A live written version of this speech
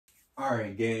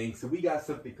Alright, gang, so we got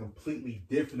something completely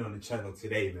different on the channel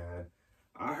today, man.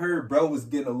 I heard bro was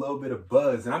getting a little bit of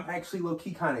buzz, and I'm actually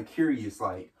low-key kind of curious,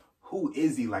 like, who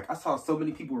is he? Like, I saw so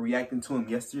many people reacting to him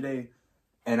yesterday,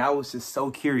 and I was just so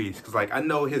curious, because, like, I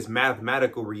know his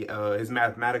mathematical video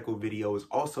is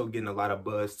also getting a lot of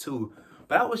buzz, too.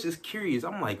 But I was just curious.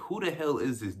 I'm like, who the hell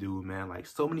is this dude, man? Like,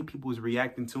 so many people was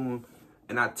reacting to him,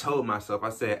 and I told myself, I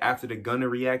said, after the Gunna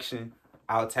reaction,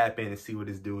 I'll tap in and see what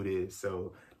this dude is.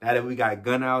 So now that we got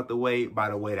Gunna out the way, by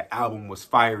the way, the album was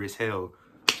fire as hell.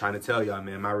 I'm trying to tell y'all,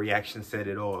 man, my reaction said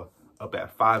it all. Up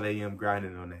at 5 a.m.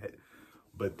 grinding on that.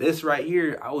 But this right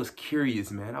here, I was curious,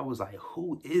 man. I was like,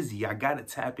 who is he? I gotta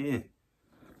tap in.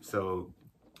 So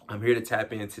I'm here to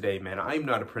tap in today, man. I don't even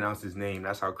know how to pronounce his name.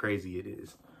 That's how crazy it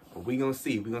is. But we gonna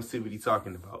see. We gonna see what he's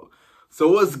talking about. So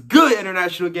what's good,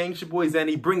 International Gang? It's your boy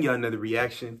Zanny. Bring y'all another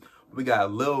reaction. We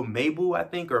got Lil Mabu, I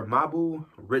think, or Mabu,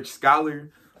 Rich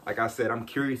Scholar. Like I said, I'm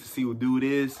curious to see what dude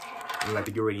is. I'd like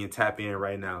to get ready and tap in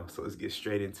right now. So let's get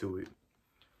straight into it.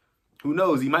 Who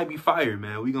knows? He might be fired,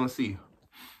 man. We gonna see.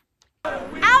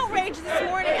 Outrage this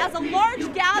morning as a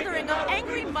large gathering of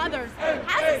angry mothers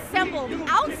has assembled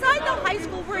outside the high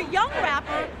school where young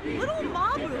rapper Lil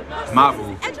Mabu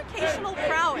pursues educational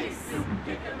prowess.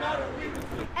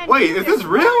 And wait, is this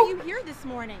real? Why are you here this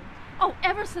morning? Oh,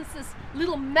 ever since this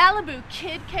little Malibu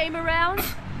kid came around,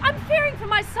 I'm fearing for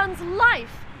my son's life.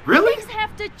 Really? Things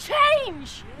have to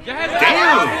change.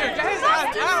 Damn.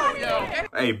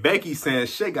 Hey, Becky saying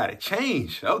shit gotta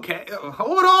change. Okay,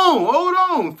 hold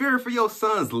on. Fear for your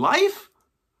son's life?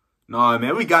 No,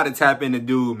 man, we gotta tap in the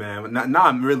dude, man. Now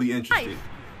I'm really interested.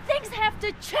 Things have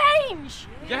to change.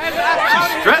 She's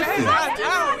stressing.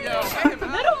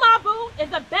 Lil Mabu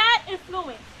is a bad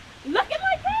influence. Looking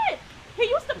like this. He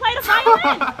used to play the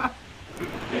violin.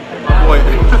 Boy,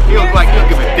 he was like, he don't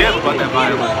give a damn about that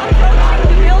violin.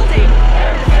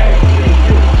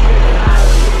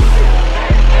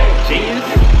 Genius.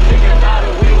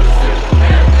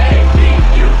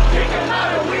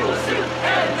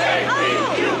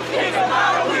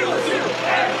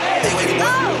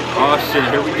 Oh shit,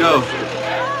 here we go.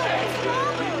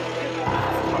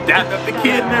 Dapped up the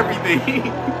kid and everything.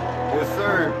 Yes,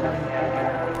 sir.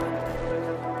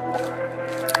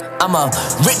 I'm a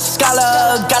rich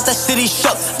scholar, got the city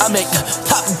shook. I make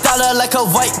top dollar like a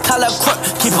white collar crook.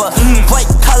 Keep a white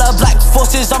collar, black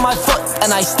forces on my foot. And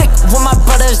I stick with my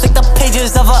brothers like the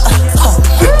pages of a book.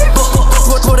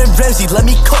 Gordon Ramsay, let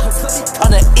me cook. On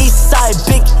the east side,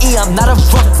 Big E, I'm not a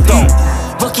rook though.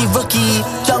 Rookie,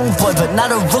 young boy, but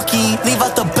not a rookie. Leave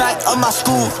out the back of my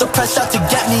school, the press out to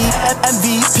get me.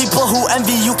 Envy, people who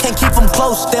envy you can't keep them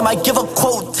close. They might give a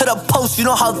quote to the post, you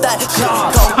know how that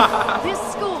go. This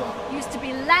school used to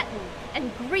be Latin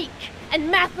and Greek and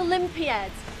math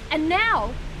Olympiads, and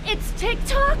now it's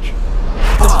TikTok.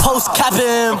 With post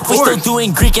capping, we still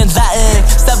doing Greek and Latin.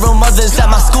 Several mothers at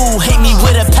my school hate me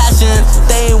with a passion.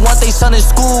 They ain't want their son in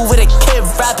school with a kid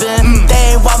rapping.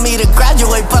 They ain't want me to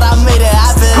graduate, but I made it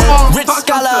happen. Rich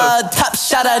scholar, top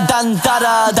shotter,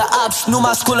 dandada. The ops knew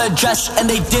my school address and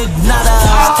they did nada.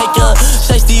 Take a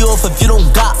shiesty off if you don't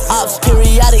got ops.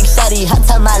 Periodic shawty, hot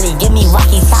tamale, give me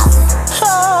rocky top.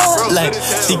 Like,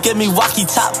 she give me walkie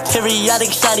top.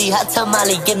 Periodic shawty, hot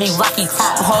tamale, give me rocky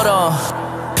top. Hold on.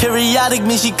 Periodic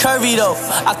means she curvy though.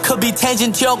 I could be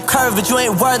tangent to your curve, but you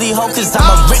ain't worthy, ho. Cause I'm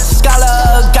a rich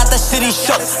scholar, got the city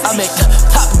shook. I make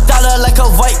top dollar like a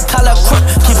white collar crook.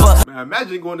 Keep up. Man,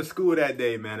 imagine going to school that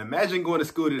day, man. Imagine going to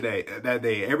school that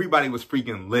day. Everybody was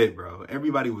freaking lit, bro.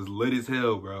 Everybody was lit as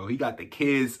hell, bro. He got the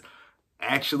kids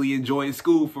actually enjoying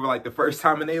school for like the first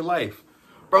time in their life.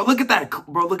 Bro, look at that.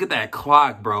 Bro, look at that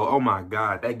clock, bro. Oh my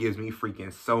God. That gives me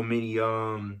freaking so many,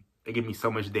 they give me so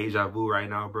much deja vu right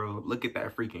now, bro. Look at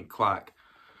that freaking clock.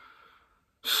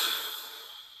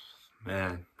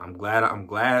 Man, I'm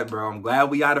glad, bro. I'm glad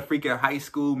we out of freaking high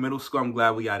school, middle school. I'm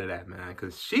glad we out of that, man.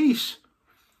 Because, sheesh.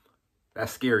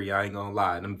 That's scary, I ain't gonna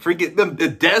lie.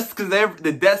 The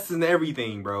desks and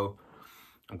everything, bro.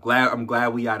 I'm glad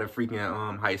we out of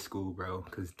freaking high school, bro.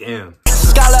 Because, damn.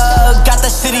 Scholar, got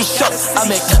the city shook. I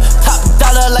make top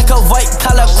dollar like a white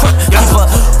collar crook. Keep a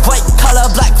white collar,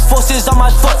 black forces on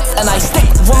my foot. And I stick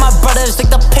with my brothers like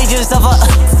the pages of a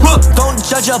book. Don't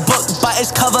judge a book by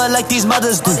its cover like these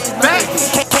mothers do.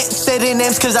 Can't say their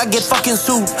names cause I get fucking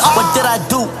sued. What did I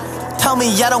do? Tell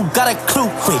me I don't got a clue.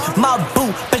 Wait, my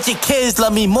boo, bet your kids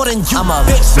love me more than you. I'm a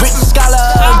rich scholar,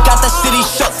 got the city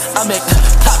shook. I make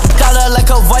top dollar like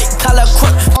a white collar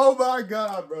crook. Oh my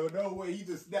God, bro. No way. He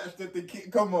just snatched at the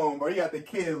kid. Come on, bro. He got the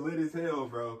kid lit as hell,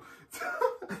 bro.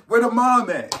 Where the mom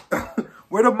at?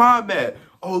 Where the mom at?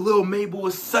 Oh, Lil Mabu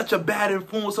was such a bad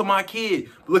influence on my kid.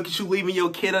 Look at you leaving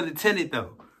your kid unattended,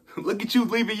 though. Look at you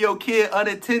leaving your kid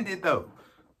unattended, though.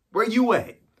 Where you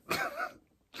at?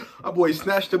 My boy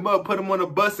snatched him up, put him on a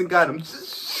bus, and got him.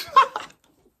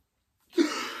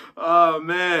 Oh,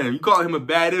 man. You call him a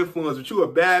bad influence, but you a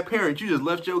bad parent. You just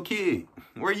left your kid.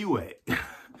 Where you at?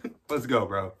 Let's go,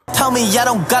 bro. Tell me I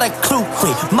don't got a clue.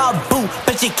 Wait, my boo,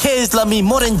 bet your kids love me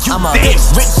more than you. I'm a rich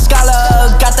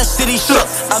scholar, got that city shook.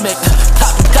 I make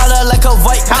top dollar like a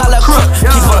white collar crook.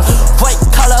 Keep a white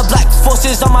collar, black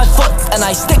forces on my foot, and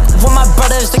I stick with my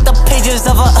brothers like the pages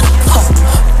of a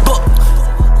book.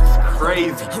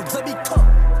 Crazy.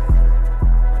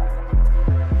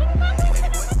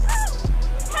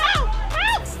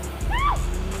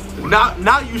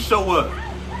 Now you show up.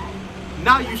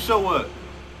 Now you show up.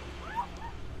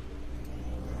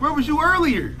 Where was you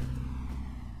earlier?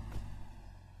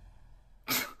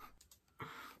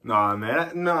 Nah,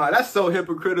 man. That's so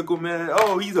hypocritical, man.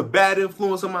 Oh, he's a bad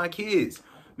influence on my kids.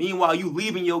 Meanwhile, you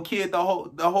leaving your kid the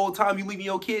whole time you leaving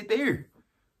your kid there.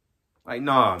 Like,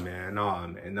 nah, man.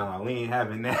 We ain't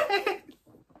having that.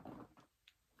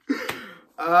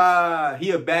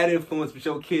 He a bad influence, but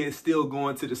your kid's still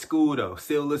going to the school, though.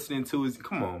 Still listening to his...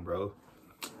 Come on, bro.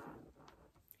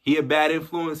 He a bad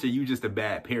influence or you just a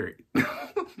bad parent?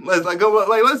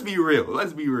 Let's be real.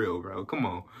 Let's be real, bro. Come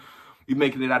on. We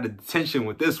making it out of detention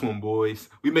with this one, boys.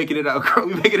 We making it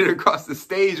across the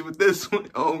stage with this one.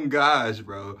 Oh, gosh,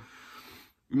 bro.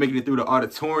 We making it through the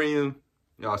auditorium.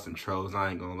 Y'all some trolls,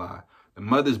 I ain't gonna lie. The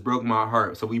mothers broke my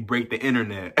heart, so we break the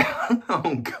internet.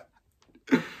 Oh,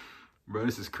 God. Bro,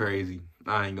 this is crazy.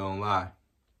 I ain't gonna lie.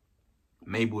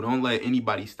 Mabu, don't let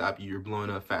anybody stop you. You're blowing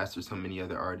up faster than so many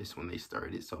other artists when they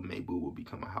started, so Mabu will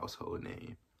become a household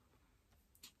name.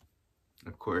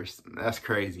 Of course, that's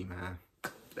crazy, man.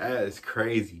 That is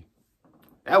crazy.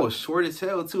 That was short as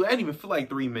hell, too. I didn't even feel like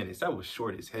 3 minutes. That was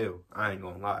short as hell. I ain't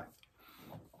gonna lie.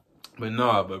 But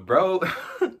no, but bro,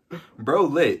 bro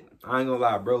lit. I ain't gonna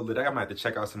lie, bro lit. I might have to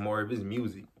check out some more of his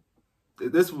music.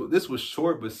 This was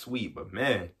short but sweet, but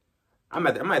man. I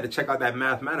might have to check out that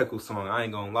Mathematical song. I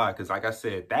ain't gonna lie, cause like I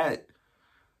said, that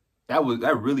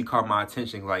really caught my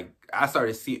attention. Like I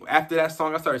started seeing after that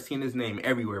song, I started seeing his name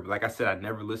everywhere. But like I said, I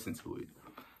never listened to it.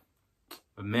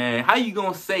 But man, how you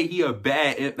gonna say he a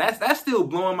bad? That's still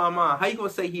blowing my mind. How you gonna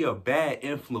say he a bad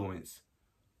influence,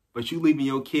 but you leaving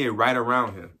your kid right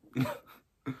around him?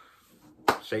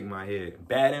 Shake my head.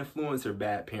 Bad influence or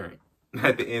bad parent?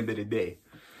 At the end of the day.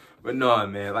 But no,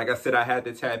 man, like I said, I had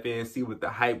to tap in, see what the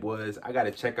hype was. I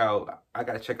gotta check out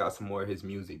some more of his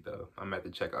music, though. I'm gonna have to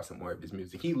check out some more of his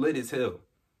music. He lit as hell.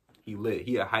 He lit.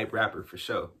 He a hype rapper for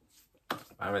sure.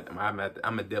 I'm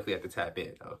gonna definitely have to tap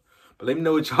in, though. But let me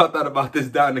know what y'all thought about this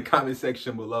down in the comment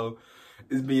section below.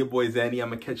 It's me, your boy Zanny. I'm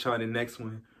gonna catch y'all in the next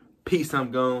one. Peace,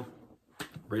 I'm gone.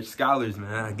 Rich Scholars,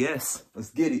 man, I guess.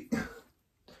 Let's get it.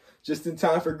 Just in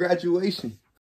time for graduation.